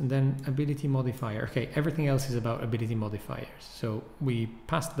passing this. And then ability modifier. Okay, everything else is about ability modifiers. So we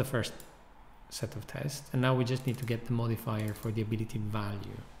passed the first set of tests, and now we just need to get the modifier for the ability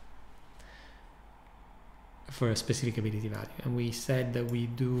value, for a specific ability value. And we said that we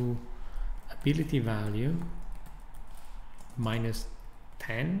do ability value minus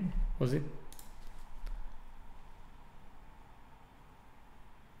 10, was it?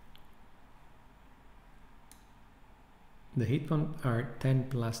 the hit points are 10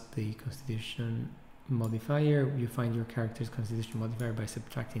 plus the constitution modifier. You find your character's constitution modifier by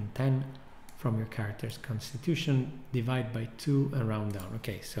subtracting 10 from your character's constitution, divide by 2 and round down.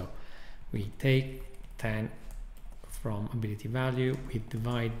 Okay, so we take 10 from ability value, we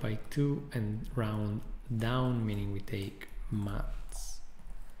divide by 2 and round down, meaning we take math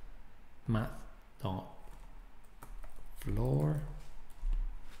dot floor,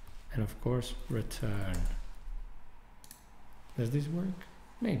 and of course return. Does this work?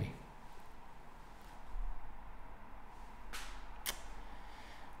 Maybe.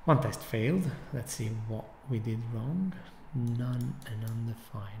 One test failed. Let's see what we did wrong. None and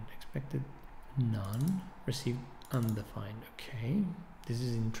undefined. Expected none. Received undefined. Okay, this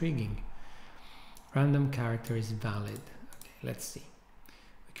is intriguing. Random character is valid. Okay, let's see.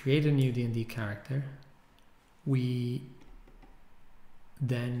 We create a new D&D character. We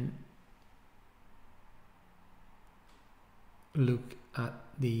then look at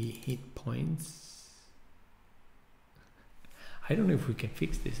the hit points. I don't know if we can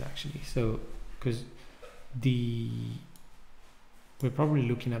fix this actually. So, because we're probably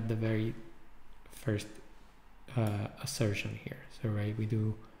looking at the very first assertion here. So, right, we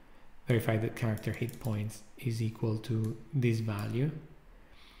do verify that character hit points is equal to this value.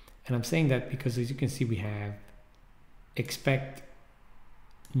 And I'm saying that because, as you can see, we have expect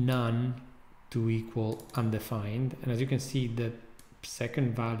none to equal undefined. And as you can see, the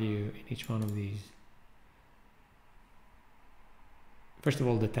second value in each one of these, first of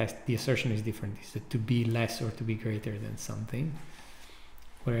all, the assertion is different. Is it to be less or to be greater than something?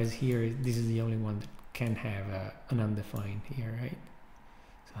 Whereas here, this is the only one that can have an undefined here, right?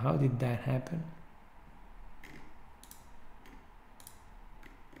 So how did that happen?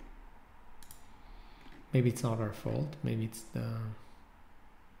 Maybe it's not our fault. Maybe it's the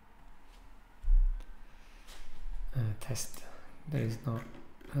test that is not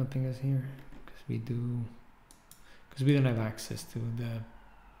helping us here, because we don't have access to the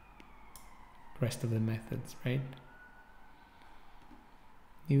rest of the methods, right?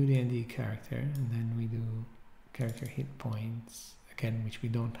 New D&D character, and then we do character hit points again, which we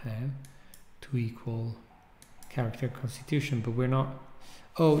don't have, to equal character constitution, but we're not.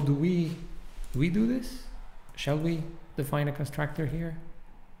 Oh, do we do this? Shall we define a constructor here?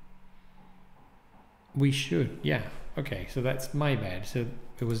 We should, yeah. Okay, so that's my bad. So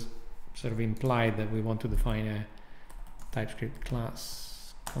it was sort of implied that we want to define a Typescript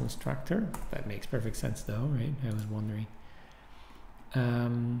class constructor. That makes perfect sense though, right? I was wondering.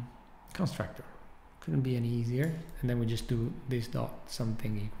 Constructor. Couldn't be any easier. And then we just do this dot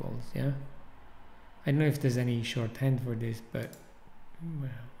something equals, yeah? I don't know if there's any shorthand for this, but well,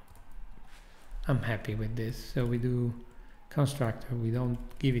 I'm happy with this. So we do constructor, we don't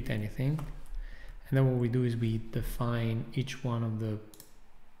give it anything. And then what we do is we define each one of the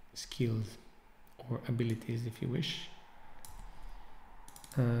skills or abilities, if you wish.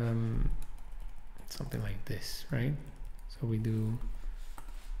 Something like this, right? So we do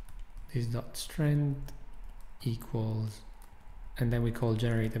this dot strength equals, and then we call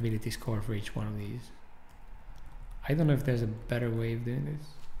generate ability score for each one of these. I don't know if there's a better way of doing this.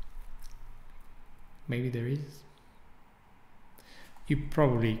 Maybe there is. You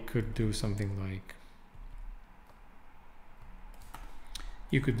probably could do something like,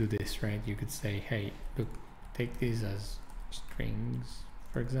 you could do this, right? You could say, hey, look, take these as strings,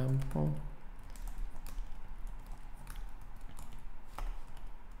 for example.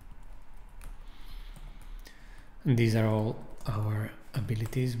 And these are all our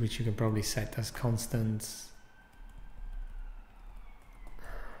abilities, which you can probably set as constants.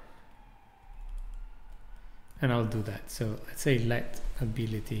 And I'll do that. So let's say let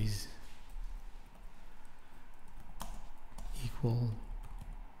abilities equal,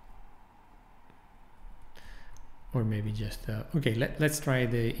 or maybe just, okay, let's try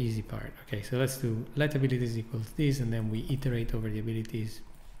the easy part. Okay, so let's do let abilities equals this, and then we iterate over the abilities.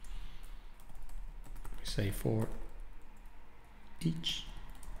 We say for each.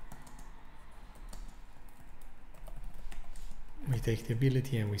 We take the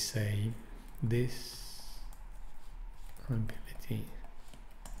ability and we say this ability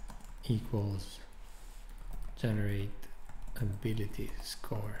equals generate ability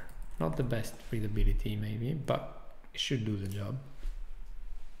score. Not the best readability maybe, but it should do the job.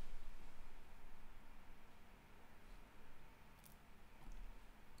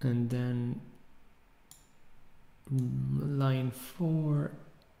 And then line 4,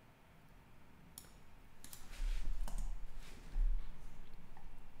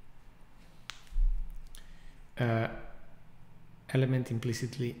 element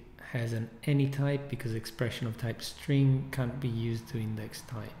implicitly has an any type because expression of type string can't be used to index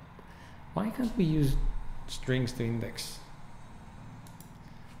type. Why can't we use strings to index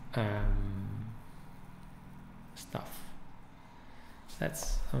stuff?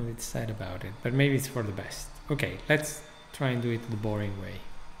 That's I'm a bit sad about it, but maybe it's for the best. Okay, let's try and do it the boring way.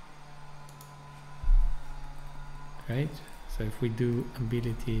 Right? So if we do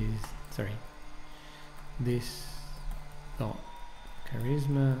abilities, sorry, this dot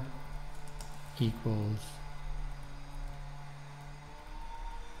charisma equals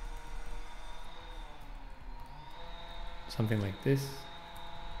something like this,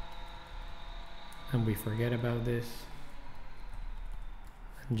 and we forget about this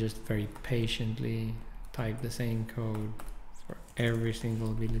and just very patiently type the same code for every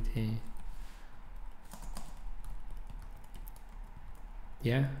single ability.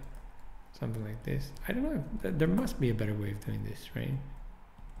 Yeah, something like this. I don't know, there must be a better way of doing this, right?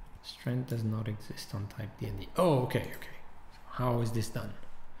 Strength does not exist on type D&D. Oh, okay. So how is this done?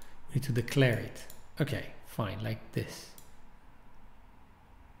 We need to declare it. Okay, fine, like this.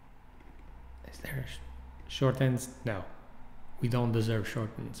 Is there shortends? No, we don't deserve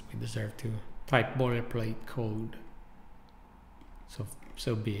shortends. We deserve to type boilerplate code.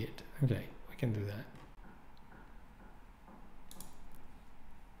 So be it. Okay, we can do that.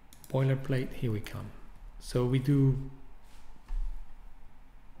 Boilerplate, here we come. So we do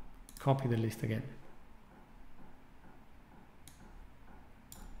copy the list again.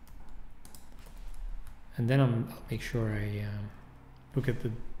 And then I'll make sure I look at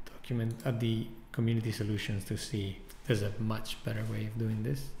the document, at the community solutions to see if there's a much better way of doing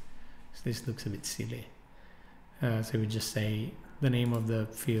this. So this looks a bit silly. So we just say the name of the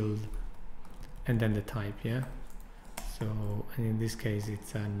field and then the type, yeah? So, and in this case,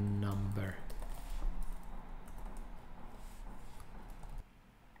 it's a number.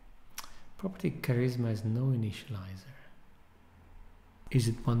 Property charisma is no initializer. Is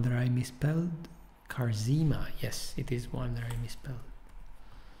it one that I misspelled? Charisma, yes, it is one that I misspelled.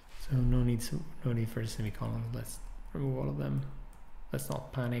 So no need for a semicolon. Let's remove all of them. Let's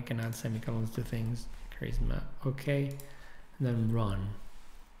not panic and add semicolons to things. Charisma, okay, and then run.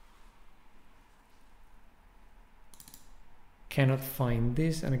 Cannot find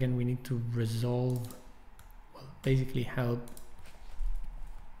this, and again we need to resolve, well, basically help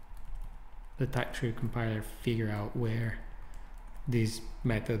the Typescript compiler figure out where this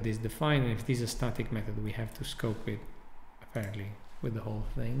method is defined, and if this is a static method we have to scope it apparently with the whole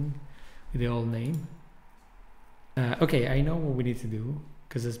thing, with the old name. Okay, I know what we need to do,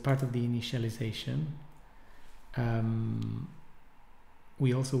 because as part of the initialization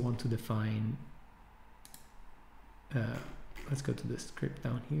we also want to define let's go to the script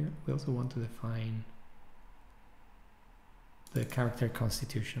down here. We also want to define the character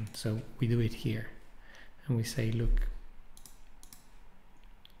constitution. So we do it here and we say, look,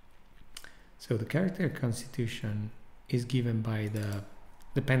 so the character constitution is given by the,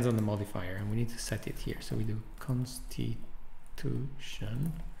 depends on the modifier, and we need to set it here. So we do constitution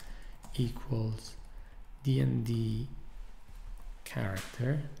equals D&D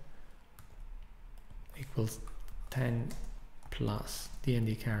character equals 10 plus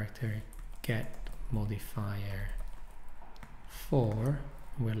D&D character get modifier 4.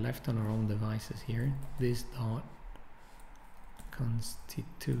 We're left on our own devices here. This dot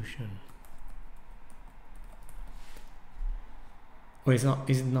constitution. Oh, it's not.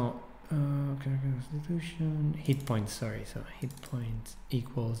 Is it not? Constitution hit points. Sorry. So hit points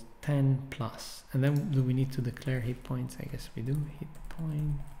equals 10 plus. And then do we need to declare hit points? I guess we do. Hit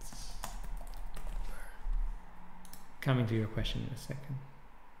points. Coming to your question in a second.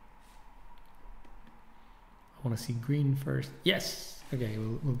 I want to see green first. Yes. Okay.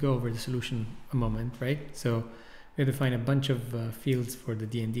 We'll go over the solution a moment, right? So we have to find a bunch of fields for the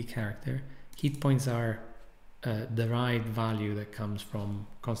D&D character. Hit points are derived value that comes from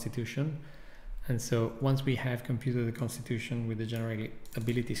constitution, and so once we have computed the constitution with the generated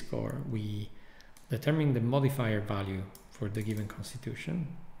ability score, we determine the modifier value for the given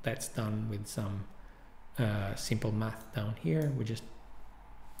constitution. That's done with some simple math down here. We're just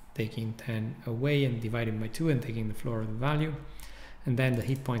taking 10 away and dividing by 2 and taking the floor of the value, and then the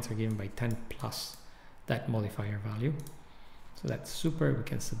hit points are given by 10 plus that modifier value. So that's super. We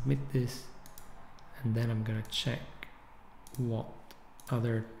can submit this. And then I'm gonna check what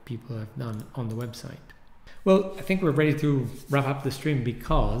other people have done on the website. Well, I think we're ready to wrap up the stream,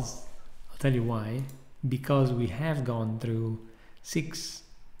 because I'll tell you why. Because we have gone through 6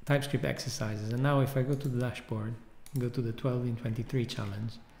 TypeScript exercises, and now if I go to the dashboard and go to the 12 in 23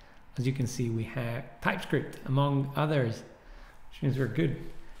 challenge, as you can see, we have TypeScript among others. which means we're good.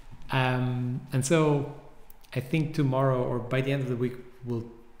 And so I think tomorrow or by the end of the week, we'll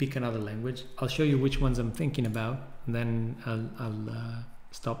pick another language. I'll show you which ones I'm thinking about, and then I'll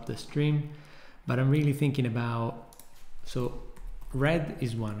stop the stream. But I'm really thinking about, so red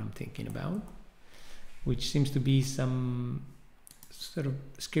is one I'm thinking about, which seems to be some sort of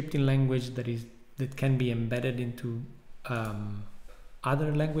scripting language that can be embedded into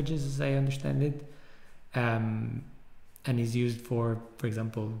other languages, as I understand it, and is used for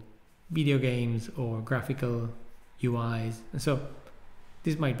example, video games or graphical UIs. And so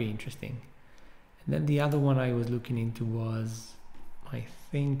this might be interesting. And then the other one I was looking into was, I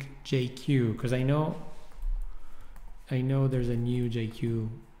think, JQ, because I know there's a new JQ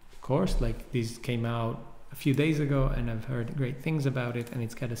course, like this came out a few days ago and I've heard great things about it, and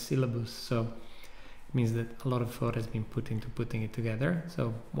it's got a syllabus, so it means that a lot of thought has been put into putting it together,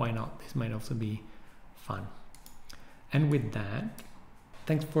 so why not? This might also be fun. And with that,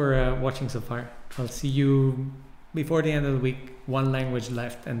 thanks for watching so far. I'll see you before the end of the week. One language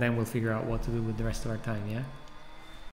left, and then we'll figure out what to do with the rest of our time, yeah?